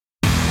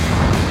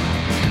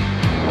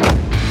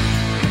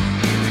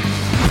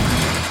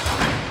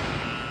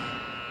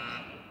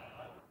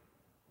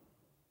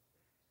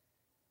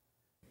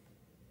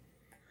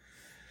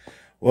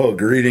Well,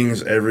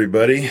 greetings,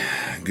 everybody.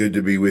 Good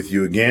to be with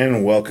you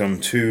again. Welcome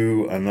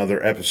to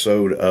another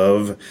episode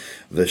of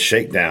The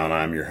Shakedown.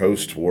 I'm your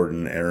host,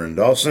 Warden Aaron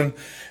Dawson,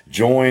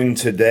 joined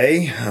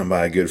today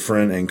by a good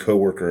friend and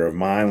coworker of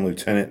mine,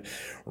 Lieutenant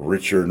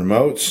Richard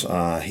Moats.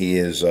 He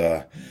is,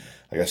 like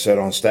I said,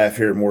 on staff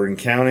here at Morgan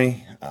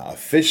County.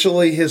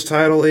 Officially, his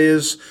title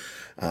is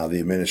the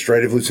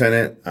administrative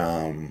lieutenant.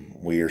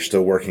 We are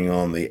still working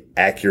on the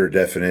accurate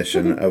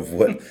definition of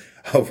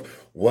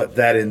what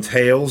that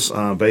entails.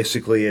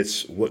 Basically,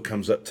 it's what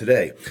comes up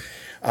today.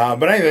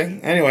 But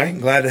anyway,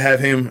 glad to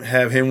have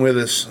him with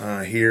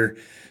us here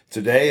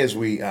today as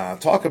we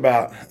talk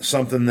about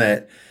something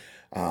that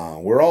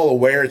we're all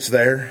aware it's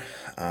there.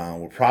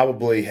 We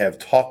probably have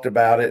talked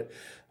about it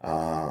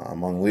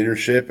among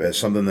leadership as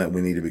something that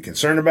we need to be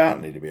concerned about,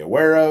 need to be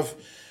aware of,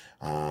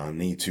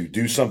 need to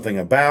do something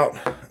about.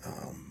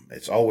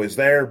 It's always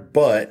there,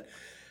 but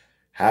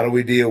how do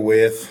we deal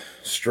with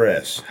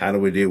stress? How do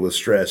we deal with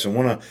stress? And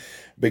want to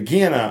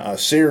begin a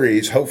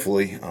series,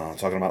 hopefully,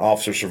 talking about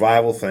officer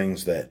survival,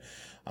 things that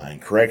in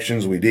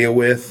corrections we deal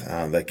with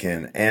that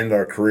can end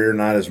our career,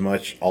 not as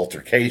much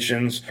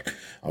altercations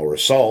or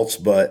assaults,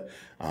 but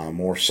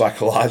more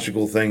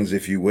psychological things,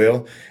 if you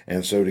will.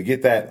 And so to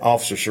get that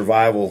officer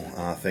survival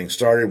thing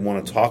started, we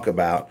want to talk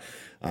about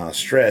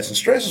stress. And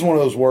stress is one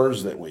of those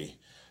words that we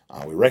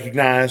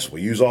recognize,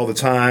 we use all the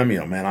time.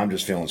 Man, I'm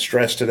just feeling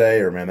stressed today,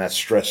 or man, that's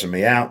stressing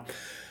me out.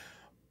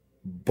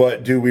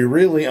 But do we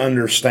really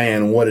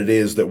understand what it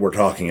is that we're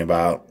talking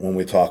about when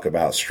we talk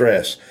about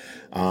stress?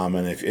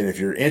 And if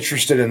you're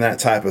interested in that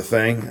type of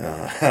thing,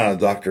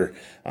 Dr.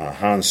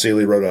 Hans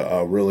Seeley wrote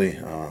a really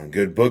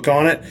good book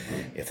on it.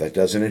 If that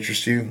doesn't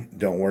interest you,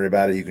 don't worry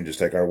about it. You can just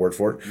take our word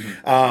for it.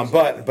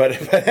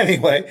 But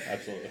anyway,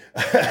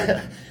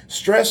 absolutely.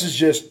 Stress is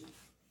just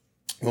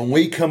when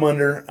we come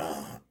under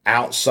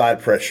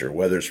outside pressure,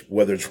 whether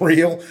it's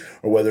real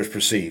or whether it's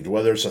perceived,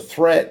 whether it's a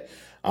threat,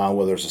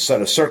 whether it's a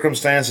set of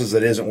circumstances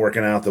that isn't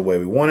working out the way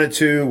we want it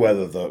to,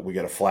 whether we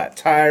get a flat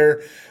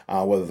tire,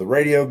 whether the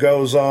radio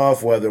goes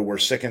off, whether we're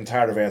sick and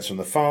tired of answering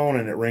the phone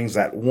and it rings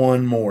that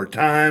one more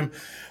time,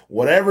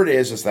 whatever it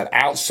is, it's that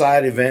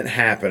outside event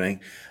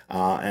happening,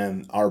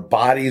 and our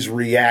body's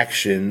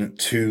reaction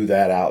to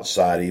that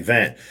outside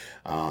event.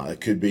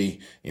 It could be,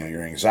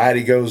 your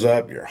anxiety goes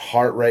up, your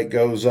heart rate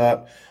goes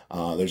up.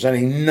 There's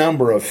any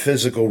number of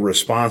physical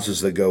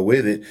responses that go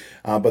with it.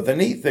 But the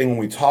neat thing when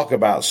we talk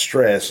about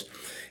stress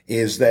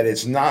is that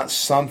it's not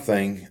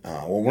something,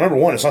 well, number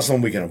one, it's not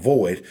something we can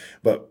avoid,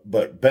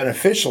 but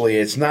beneficially,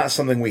 it's not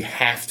something we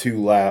have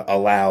to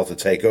allow to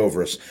take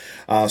over us.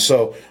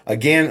 So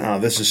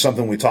again, this is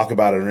something we talk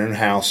about at an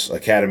in-house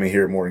academy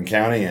here at Morgan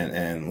County,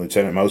 and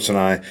Lieutenant Moats and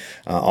I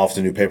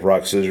often do paper,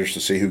 rock, scissors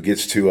to see who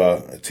gets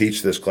to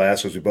teach this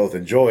class because we both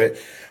enjoy it.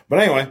 But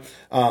anyway,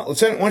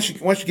 Lieutenant, why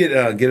don't you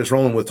get us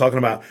rolling with talking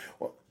about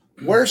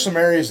where are some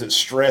areas that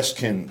stress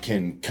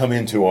can come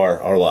into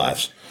our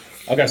lives?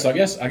 Okay, so I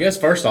guess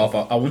first off,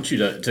 I want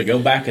you to go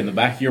back in the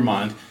back of your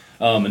mind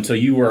until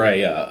you were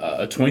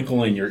a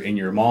twinkle in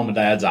your mom and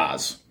dad's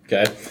eyes.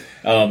 Okay,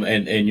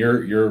 and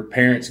your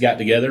parents got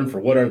together, and for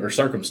whatever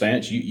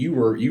circumstance, you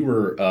were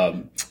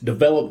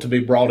developed to be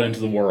brought into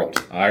the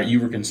world. All right, you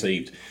were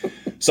conceived.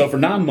 So for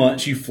 9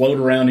 months, you float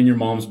around in your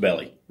mom's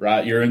belly.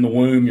 Right, you're in the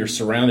womb. You're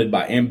surrounded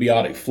by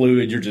amniotic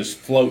fluid. You're just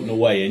floating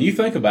away, and you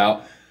think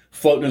about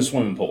floating in a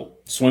swimming pool,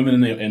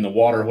 swimming in the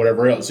water,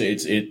 whatever else.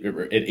 It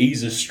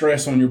eases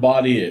stress on your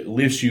body. It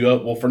lifts you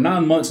up. Well, for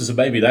 9 months as a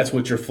baby, that's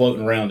what you're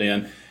floating around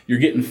in. You're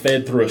getting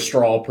fed through a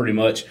straw pretty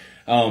much.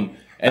 And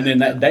then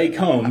that day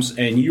comes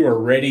and you are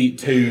ready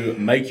to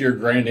make your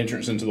grand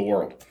entrance into the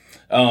world.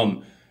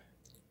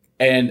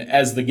 And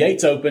as the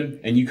gates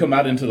open and you come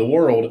out into the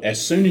world,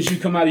 as soon as you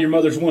come out of your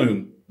mother's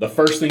womb, the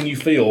first thing you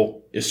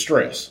feel is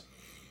stress.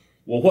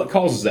 Well, what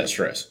causes that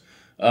stress?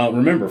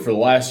 Remember, for the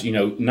last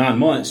 9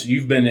 months,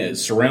 you've been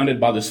surrounded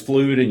by this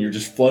fluid and you're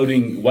just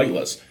floating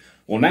weightless.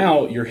 Well,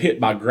 now you're hit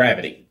by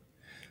gravity.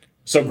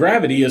 So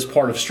gravity is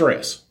part of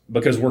stress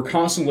because we're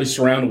constantly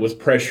surrounded with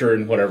pressure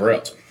and whatever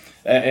else.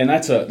 And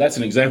that's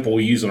an example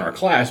we use in our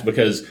class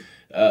because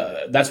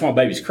that's why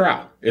babies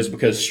cry, is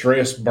because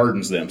stress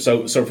burdens them.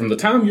 So from the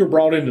time you're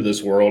brought into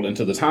this world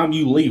until the time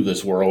you leave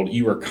this world,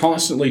 you are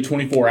constantly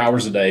 24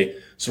 hours a day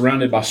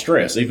surrounded by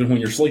stress, even when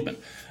you're sleeping.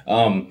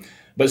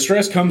 But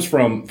stress comes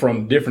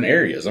from different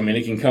areas. I mean,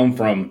 it can come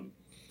from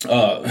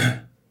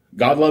God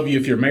love you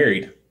if you're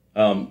married,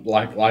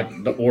 like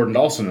Warden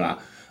Dawson and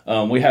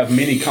I. We have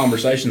many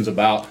conversations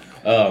about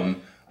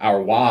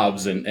our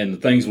wives and the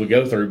things we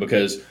go through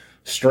because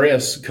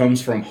stress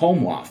comes from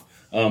home life.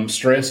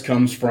 Stress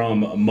comes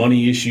from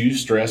money issues.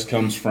 Stress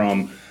comes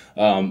from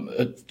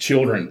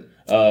children.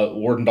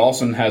 Warden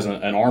Dawson has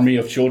an army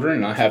of children,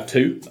 and I have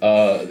two.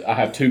 I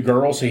have two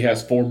girls. He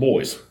has 4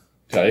 boys.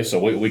 Okay, so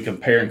we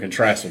compare and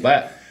contrast with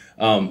that.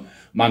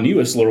 My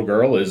newest little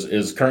girl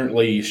is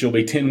currently, she'll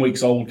be 10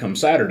 weeks old come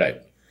Saturday.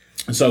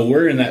 So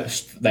we're in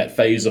that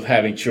phase of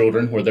having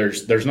children where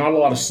there's not a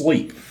lot of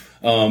sleep.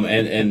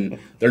 And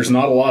there's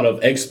not a lot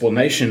of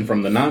explanation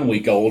from the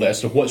 9-week-old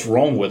as to what's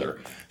wrong with her.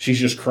 She's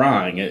just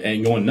crying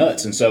and going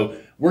nuts. And so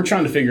we're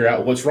trying to figure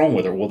out what's wrong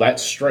with her. Well,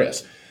 that's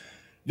stress.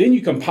 Then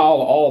you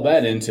compile all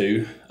that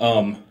into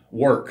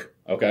work.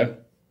 Okay,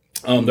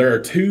 there are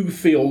two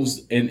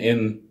fields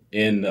in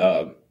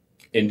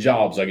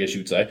jobs, I guess you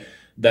would say,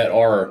 that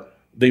are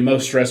the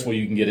most stressful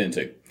you can get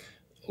into: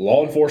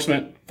 law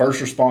enforcement,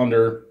 first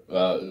responder,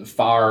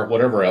 fire,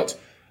 whatever else.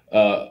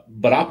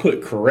 But I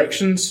put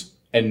corrections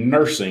and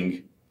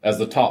nursing as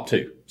the top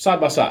two,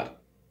 side by side.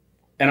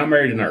 And I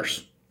married a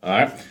nurse. All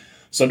right.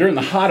 So during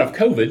the height of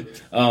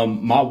COVID,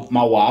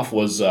 my wife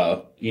was,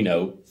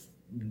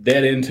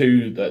 dead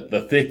into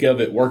the thick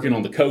of it, working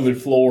on the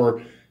COVID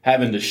floor,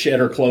 having to shed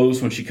her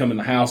clothes when she come in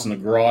the house in the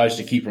garage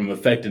to keep from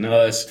affecting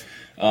us.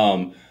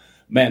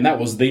 Man, that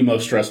was the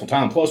most stressful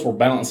time. Plus, we're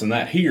balancing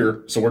that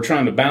here. So we're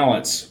trying to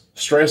balance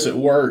stress at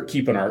work,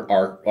 keeping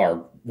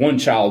our one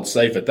child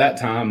safe at that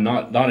time,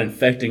 not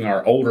infecting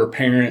our older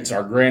parents,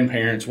 our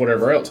grandparents,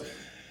 whatever else.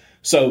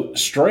 So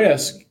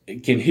stress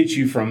can hit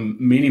you from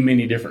many,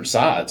 many different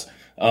sides.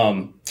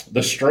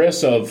 The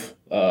stress of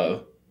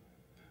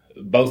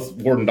both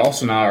Ward and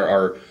Dawson and I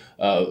are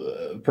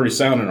pretty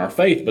sound in our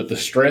faith, but the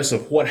stress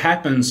of what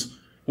happens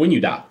when you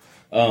die.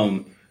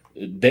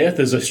 Death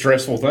is a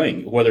stressful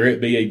thing, whether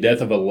it be a death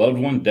of a loved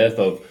one, death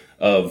of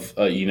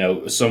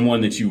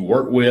someone that you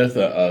work with,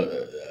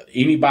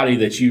 anybody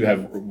that you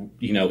have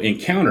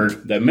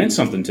encountered that meant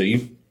something to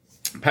you,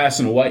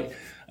 passing away,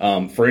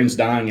 friends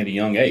dying at a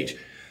young age.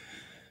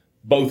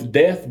 Both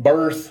death,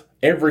 birth,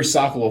 every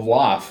cycle of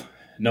life,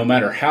 no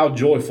matter how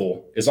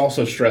joyful, is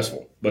also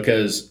stressful,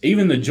 because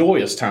even the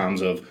joyous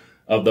times of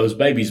those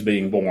babies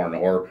being born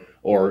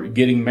or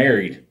getting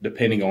married,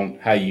 depending on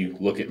how you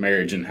look at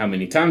marriage and how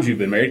many times you've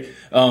been married,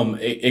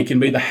 it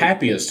can be the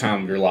happiest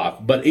time of your life.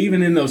 But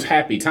even in those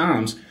happy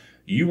times,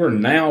 you are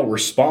now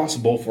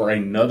responsible for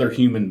another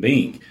human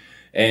being.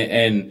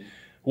 And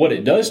what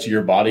it does to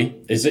your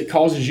body is it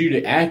causes you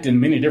to act in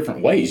many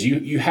different ways.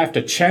 You have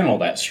to channel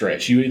that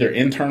stress. You either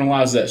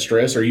internalize that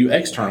stress or you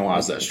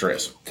externalize that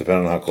stress.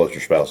 Depending on how close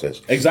your spouse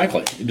is.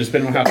 Exactly.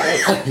 Depending on how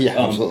close. Yeah,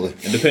 absolutely.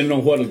 And depending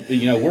on what,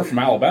 we're from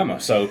Alabama,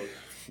 so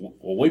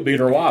we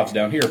beat our wives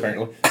down here,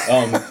 apparently.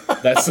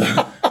 That's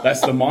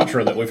the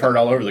mantra that we've heard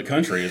all over the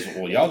country is,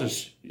 well, y'all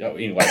just,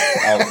 anyway,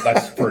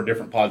 that's for a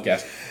different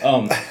podcast.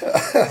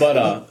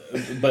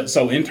 But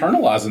so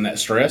internalizing that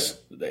stress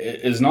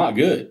is not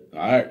good. All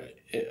right?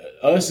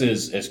 Us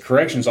as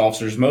corrections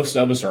officers, most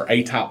of us are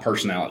A-type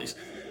personalities.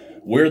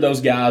 We're those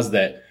guys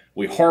that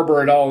we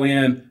harbor it all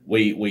in,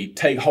 we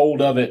take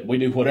hold of it, we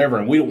do whatever,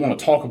 and we don't want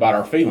to talk about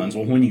our feelings.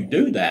 Well, when you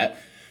do that,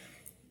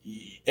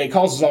 it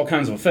causes all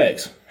kinds of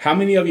effects. How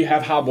many of you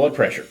have high blood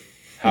pressure?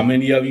 How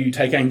many of you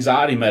take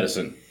anxiety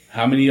medicine?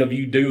 How many of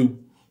you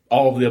do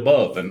all of the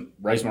above? And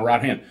raise my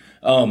right hand.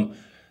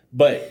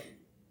 But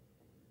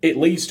it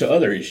leads to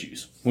other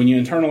issues. When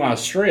you internalize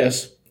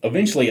stress,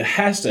 eventually it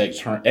has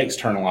to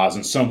externalize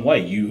in some way.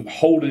 You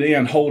hold it in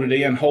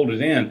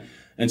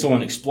until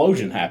an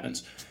explosion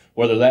happens.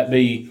 Whether that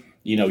be,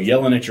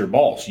 yelling at your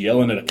boss,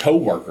 yelling at a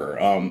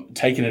coworker,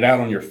 taking it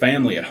out on your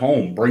family at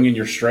home, bringing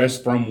your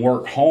stress from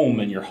work home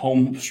and your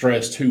home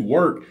stress to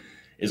work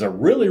is a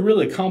really,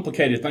 really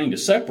complicated thing to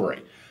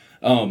separate,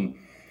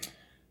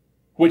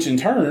 which in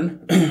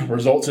turn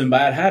results in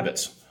bad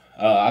habits.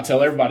 I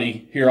tell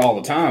everybody here all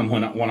the time,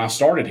 when I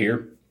started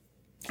here,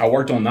 I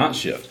worked on night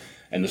shift,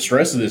 and the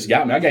stress of this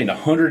got me. I gained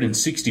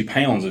 160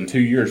 pounds in 2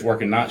 years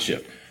working night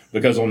shift.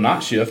 Because on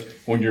night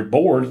shift, when you're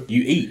bored,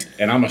 you eat.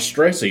 And I'm a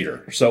stress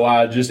eater. So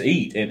I just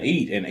eat and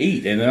eat and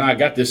eat. And then I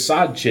got this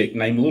side chick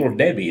named Little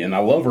Debbie. And I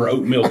love her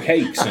oatmeal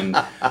cakes and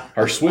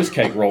her Swiss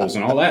cake rolls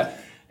and all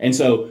that. And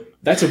so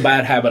that's a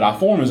bad habit I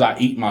form, is I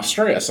eat my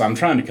stress. I'm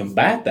trying to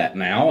combat that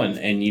now. And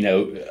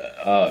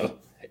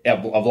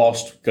I've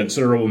lost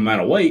considerable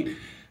amount of weight.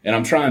 And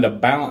I'm trying to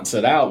balance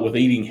it out with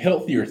eating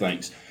healthier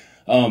things.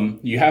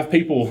 You have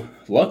people,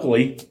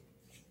 luckily,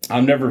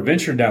 I've never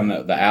ventured down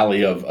the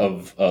alley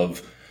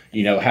of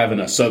having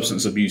a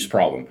substance abuse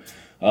problem.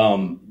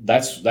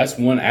 That's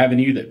one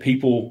avenue that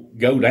people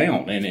go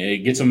down, and it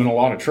gets them in a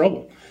lot of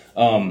trouble.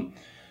 I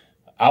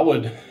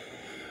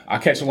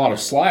catch a lot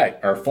of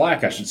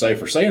flack, I should say,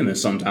 for saying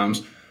this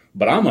sometimes,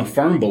 but I'm a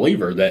firm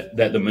believer that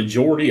the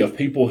majority of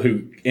people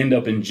who end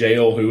up in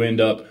jail, who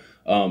end up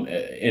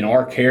in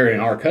our care, in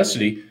our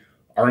custody,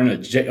 are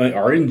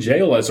in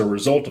jail as a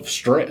result of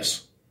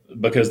stress,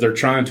 because they're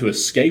trying to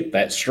escape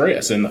that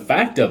stress. And the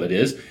fact of it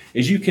is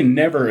you can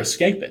never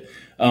escape it.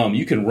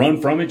 You can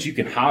run from it, you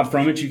can hide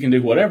from it, you can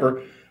do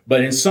whatever,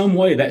 but in some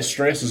way that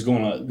stress is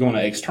going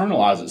to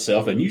externalize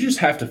itself, and you just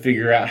have to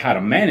figure out how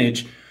to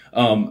manage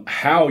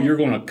how you're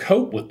going to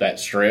cope with that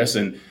stress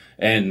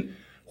and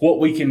what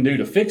we can do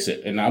to fix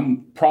it. And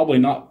I'm probably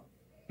not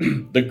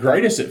the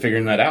greatest at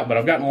figuring that out, but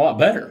I've gotten a lot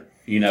better.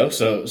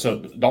 So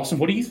Dawson,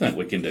 what do you think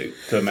we can do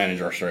to manage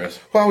our stress?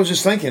 Well, I was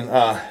just thinking,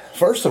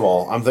 first of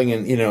all, I'm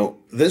thinking,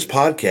 this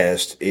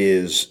podcast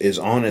is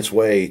on its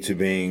way to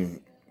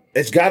being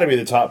it's got to be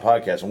the top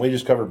podcast. And we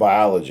just covered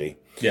biology.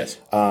 Yes.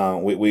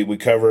 We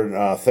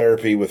covered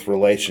therapy with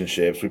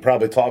relationships. We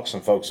probably talked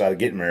some folks out of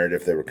getting married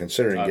if they were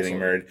considering getting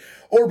married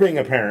or being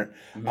a parent.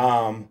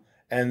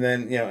 And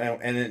then,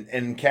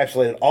 and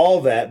encapsulated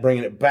all that,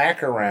 bringing it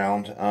back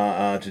around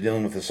to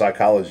dealing with the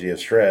psychology of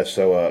stress.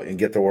 So, and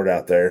get the word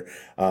out there.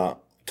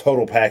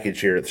 Total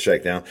package here at the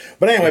Shakedown.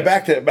 But anyway,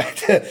 back to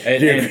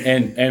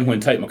and when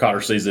Tate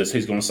McCotter sees this,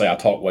 he's going to say I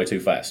talk way too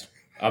fast.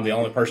 I'm the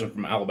only person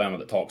from Alabama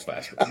that talks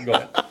faster. Go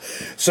ahead.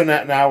 So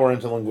now we're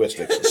into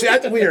linguistics. See, I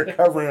think we are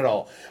covering it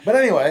all. But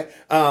anyway,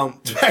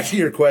 back to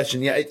your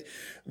question. Yeah,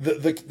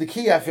 the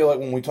key, I feel like,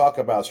 when we talk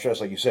about stress,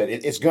 like you said,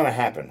 it's going to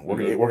happen. We're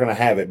going to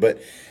have it. But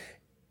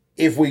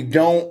if we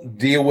don't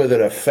deal with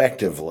it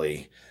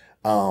effectively,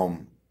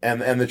 and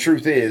the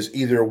truth is,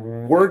 either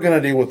we're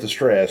going to deal with the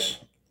stress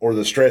or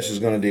the stress is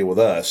going to deal with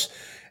us.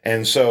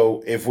 And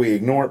so if we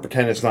ignore it,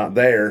 pretend it's not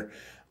there,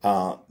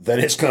 then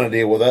it's going to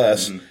deal with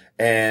us. Mm-hmm.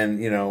 And,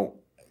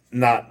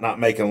 not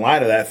making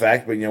light of that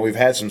fact, but, we've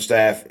had some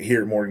staff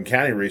here at Morgan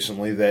County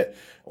recently that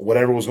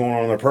whatever was going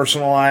on in their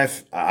personal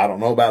life, I don't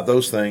know about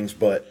those things,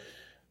 but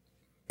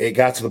it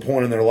got to the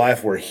point in their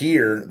life where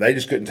here they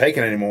just couldn't take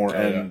it anymore.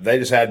 They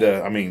just had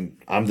to,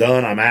 I'm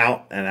done, I'm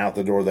out, and out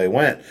the door they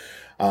went.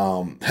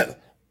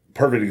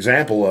 Perfect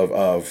example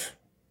of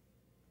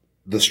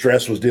the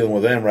stress was dealing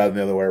with them rather than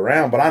the other way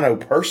around. But I know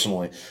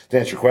personally, to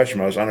answer your question,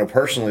 Moses, I know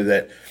personally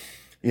that,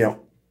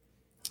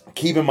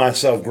 keeping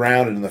myself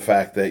grounded in the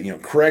fact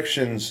that,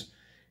 corrections,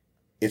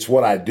 it's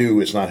what I do,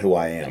 it's not who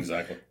I am.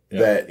 Exactly. Yeah.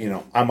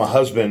 That, I'm a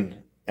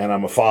husband and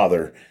I'm a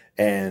father,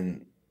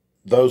 and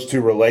those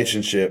two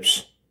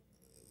relationships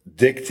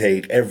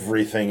dictate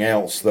everything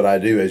else that I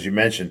do. As you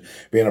mentioned,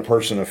 being a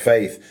person of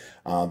faith,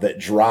 that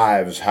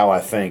drives how I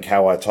think,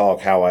 how I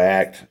talk, how I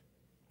act,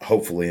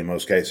 hopefully in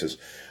most cases.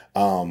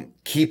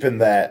 Keeping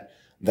that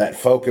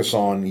focus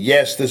on,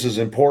 yes, this is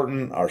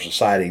important. Our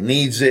society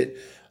needs it.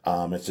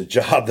 It's a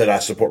job that I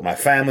support my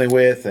family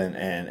with,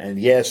 and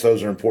yes,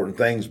 those are important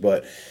things,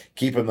 but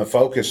keeping the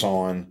focus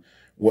on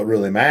what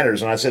really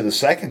matters. And I said the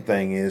second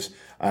thing is,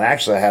 and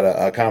actually I had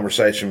a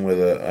conversation with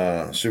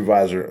a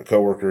supervisor, a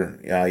coworker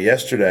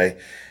yesterday,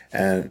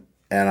 and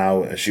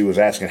she was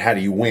asking, how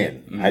do you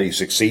win? Mm-hmm. How do you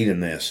succeed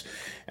in this?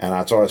 And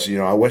I told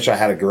her, I wish I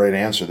had a great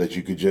answer that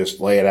you could just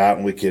lay it out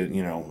and we could,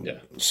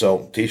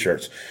 sell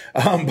T-shirts.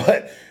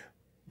 But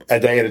a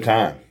day at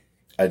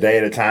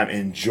a time,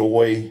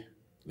 enjoy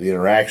the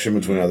interaction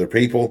between other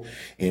people,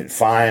 and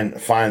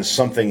find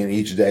something in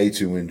each day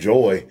to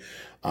enjoy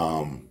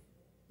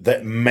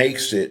that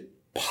makes it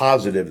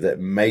positive, that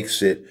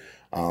makes it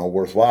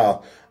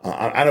worthwhile.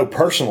 I know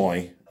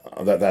personally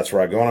that's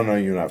where I go. And I know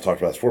you and I have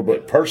talked about this before,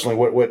 but personally,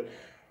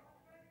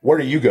 where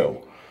do you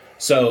go?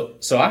 So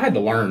I had to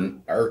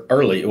learn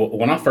early.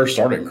 When I first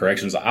started in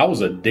corrections, I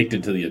was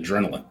addicted to the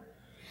adrenaline.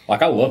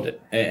 Like, I loved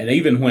it. And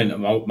even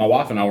when my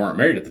wife and I weren't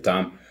married at the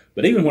time,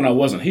 but even when I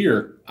wasn't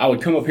here, I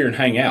would come up here and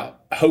hang out,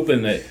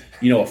 hoping that,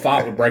 a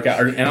fight would break out,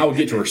 and I would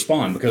get to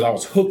respond because I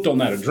was hooked on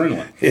that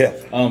adrenaline. Yeah.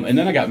 And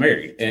then I got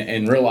married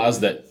and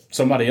realized that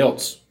somebody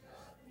else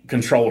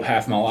controlled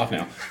half my life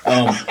now.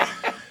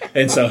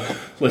 And so,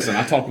 listen,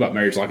 I talk about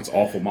marriage like it's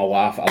awful. My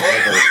wife, I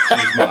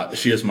love her.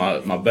 She is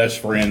my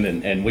best friend,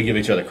 and we give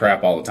each other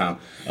crap all the time.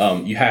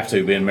 You have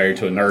to, being married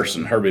to a nurse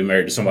and her being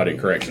married to somebody in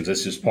corrections.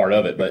 It's just part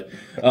of it. But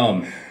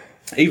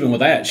even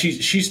with that,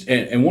 she's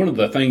and one of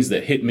the things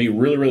that hit me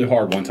really, really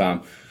hard one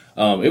time,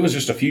 it was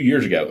just a few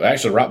years ago,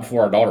 actually right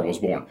before our daughter was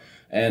born,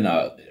 and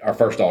our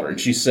first daughter. And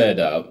she said,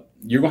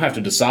 you're going to have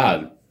to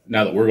decide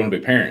now that we're going to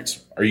be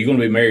parents. Are you going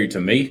to be married to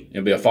me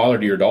and be a father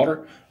to your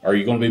daughter? Or are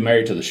you going to be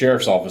married to the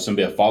sheriff's office and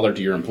be a father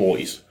to your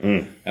employees?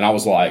 And I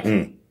was like,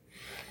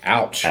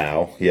 ouch.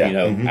 Ow.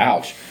 Yeah.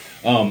 Ouch.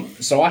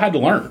 So I had to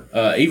learn.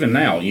 Even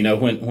now,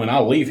 when I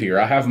leave here,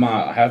 I have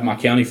my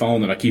county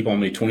phone that I keep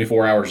on me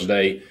 24 hours a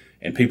day,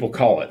 and people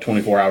call it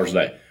 24 hours a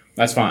day.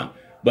 That's fine.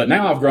 But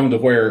now I've grown to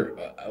where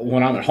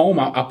when I'm at home,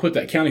 I put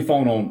that county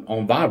phone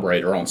on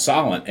vibrate or on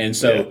silent. And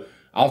so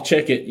I'll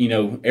check it,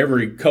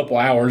 every couple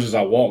hours as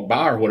I walk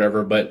by or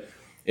whatever. But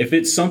if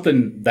it's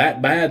something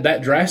that bad,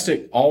 that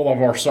drastic, all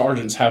of our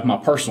sergeants have my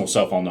personal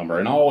cell phone number,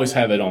 and I always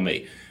have it on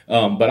me.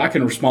 But I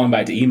can respond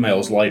back to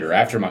emails later,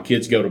 after my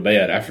kids go to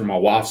bed, after my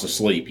wife's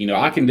asleep.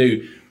 I can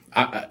do.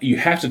 You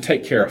have to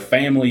take care of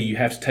family. You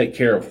have to take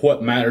care of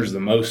what matters the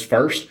most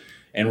first,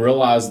 and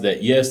realize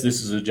that yes,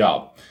 this is a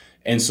job.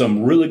 And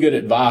some really good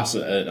advice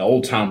an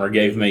old timer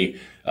gave me.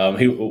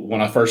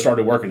 When I first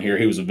started working here,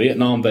 he was a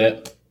Vietnam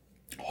vet,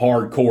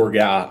 hardcore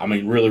guy. I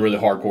mean, really, really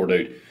hardcore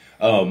dude.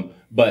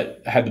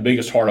 But had the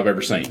biggest heart I've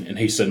ever seen. And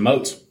he said,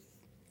 Moats,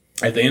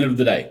 at the end of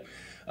the day,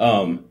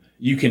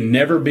 you can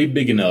never be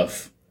big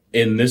enough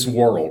in this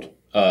world,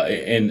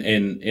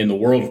 in the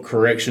world of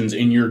corrections,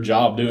 in your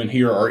job doing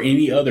here or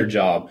any other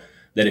job,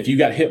 that if you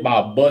got hit by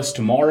a bus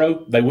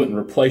tomorrow, they wouldn't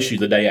replace you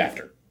the day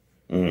after.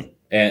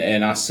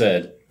 And I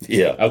said,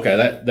 yeah,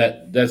 okay,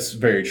 that's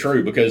very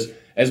true, because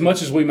as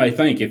much as we may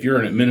think, if you're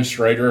an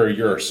administrator or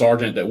you're a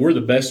sergeant, that we're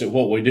the best at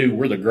what we do,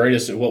 we're the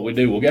greatest at what we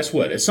do, well, guess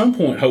what? At some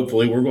point,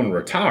 hopefully, we're going to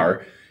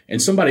retire,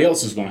 and somebody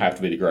else is going to have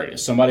to be the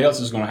greatest. Somebody else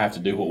is going to have to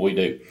do what we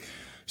do.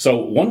 So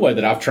one way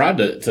that I've tried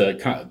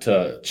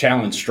to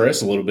challenge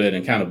stress a little bit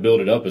and kind of build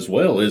it up as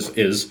well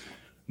is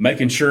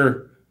making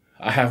sure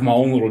I have my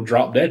own little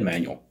drop dead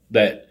manual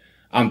that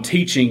I'm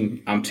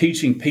teaching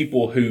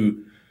people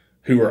who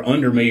are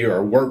under me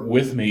or work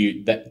with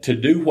me that to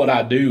do what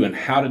I do and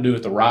how to do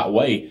it the right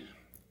way.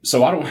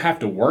 So I don't have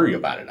to worry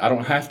about it. I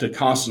don't have to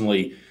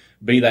constantly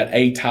be that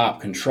A-type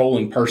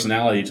controlling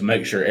personality to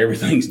make sure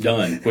everything's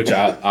done, which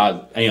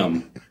I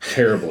am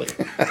terribly.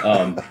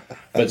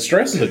 But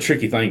stress is a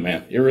tricky thing,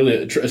 man. It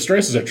really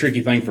stress is a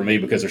tricky thing for me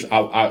because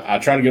I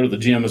try to go to the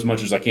gym as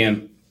much as I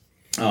can.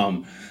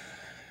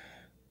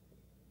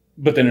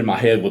 But then in my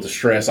head with the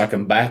stress, I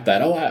combat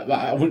that. Oh,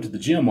 I went to the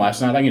gym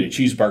last night. I get a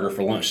cheeseburger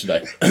for lunch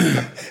today.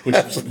 Which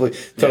absolutely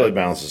totally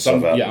balances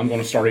itself out. Yeah, I'm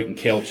going to start eating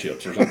kale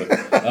chips or something.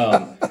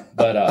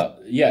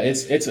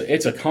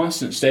 It's a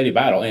constant, steady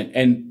battle,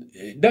 and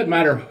it doesn't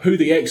matter who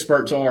the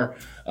experts are.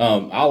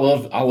 I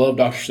love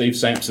Dr. Steve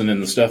Sampson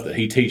and the stuff that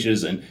he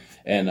teaches,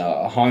 and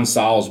Hans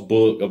Seil's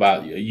book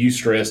about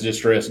eustress,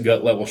 distress,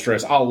 gut level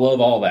stress. I love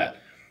all that,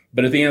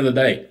 but at the end of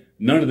the day,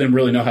 none of them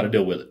really know how to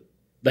deal with it.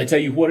 They tell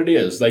you what it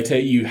is. They tell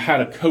you how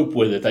to cope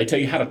with it. They tell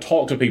you how to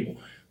talk to people.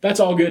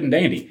 That's all good and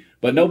dandy.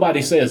 But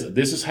nobody says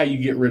this is how you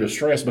get rid of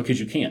stress, because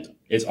you can't.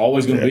 It's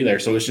always going to be there.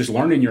 So it's just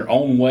learning your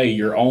own way,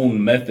 your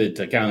own method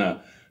to kind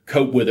of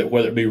cope with it,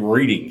 whether it be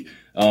reading.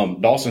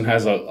 Dawson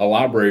has a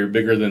library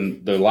bigger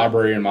than the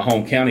library in my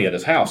home county at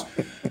his house.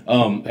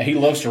 He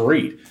loves to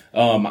read.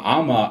 I'm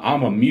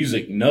a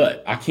music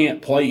nut. I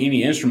can't play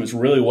any instruments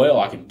really well.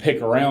 I can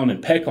pick around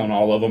and peck on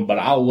all of them, but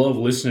I love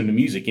listening to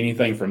music,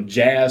 anything from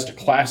jazz to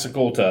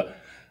classical to,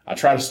 I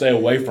try to stay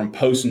away from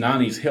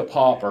post-90s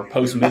hip-hop or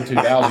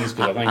post-mid-2000s because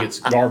I think it's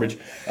garbage.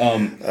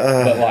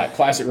 But like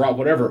classic rock,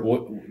 whatever,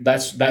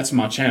 that's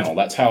my channel.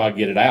 That's how I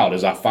get it out,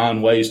 is I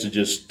find ways to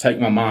just take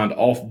my mind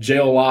off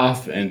jail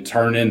life and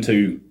turn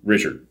into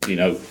Richard.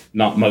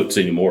 Not Moats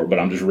anymore, but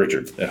I'm just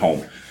Richard at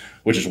home,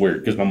 which is weird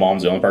because my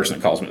mom's the only person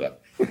that calls me that.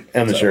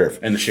 And the sheriff.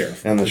 And the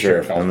sheriff. And the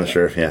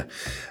sheriff, yeah.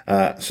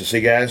 So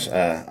see, guys,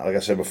 like I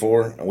said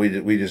before,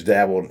 we just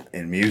dabbled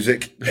in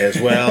music as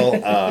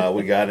well.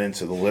 We got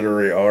into the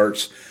literary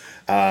arts,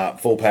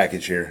 full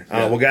package here.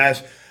 Well,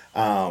 guys,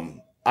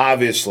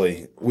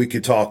 obviously we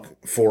could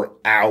talk for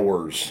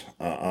hours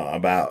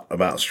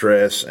about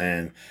stress,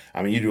 and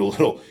I mean, you do a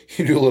little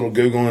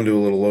Googling, do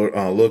a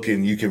little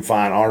looking. You can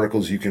find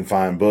articles, you can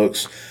find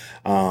books.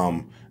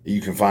 You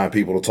can find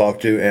people to talk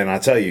to. And I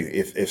tell you,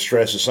 if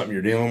stress is something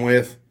you're dealing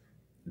with,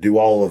 do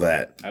all of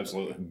that.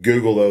 Absolutely.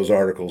 Google those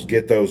articles,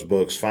 get those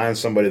books, find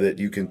somebody that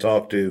you can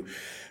talk to,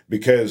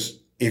 because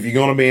if you're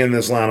going to be in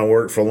this line of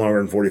work for longer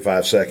than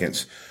 45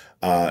 seconds,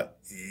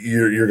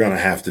 you're going to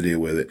have to deal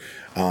with it.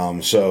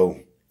 So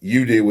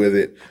you deal with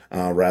it,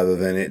 rather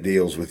than it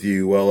deals with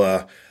you.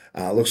 Well,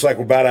 looks like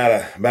we're about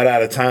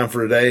out of time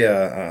for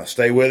today.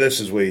 Stay with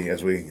us as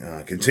we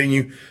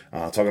continue,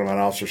 talking about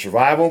officer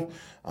survival.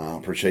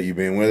 Appreciate you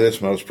being with us.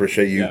 Most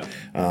appreciate you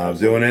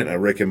doing it.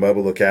 Rick and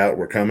Bubba, look out.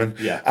 We're coming.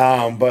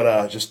 Yeah.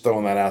 But just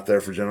throwing that out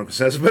there for general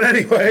consensus. But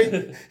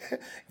anyway,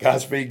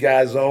 Godspeed,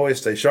 guys, as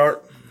always. Stay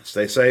sharp,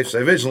 stay safe,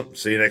 stay vigilant.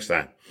 See you next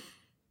time.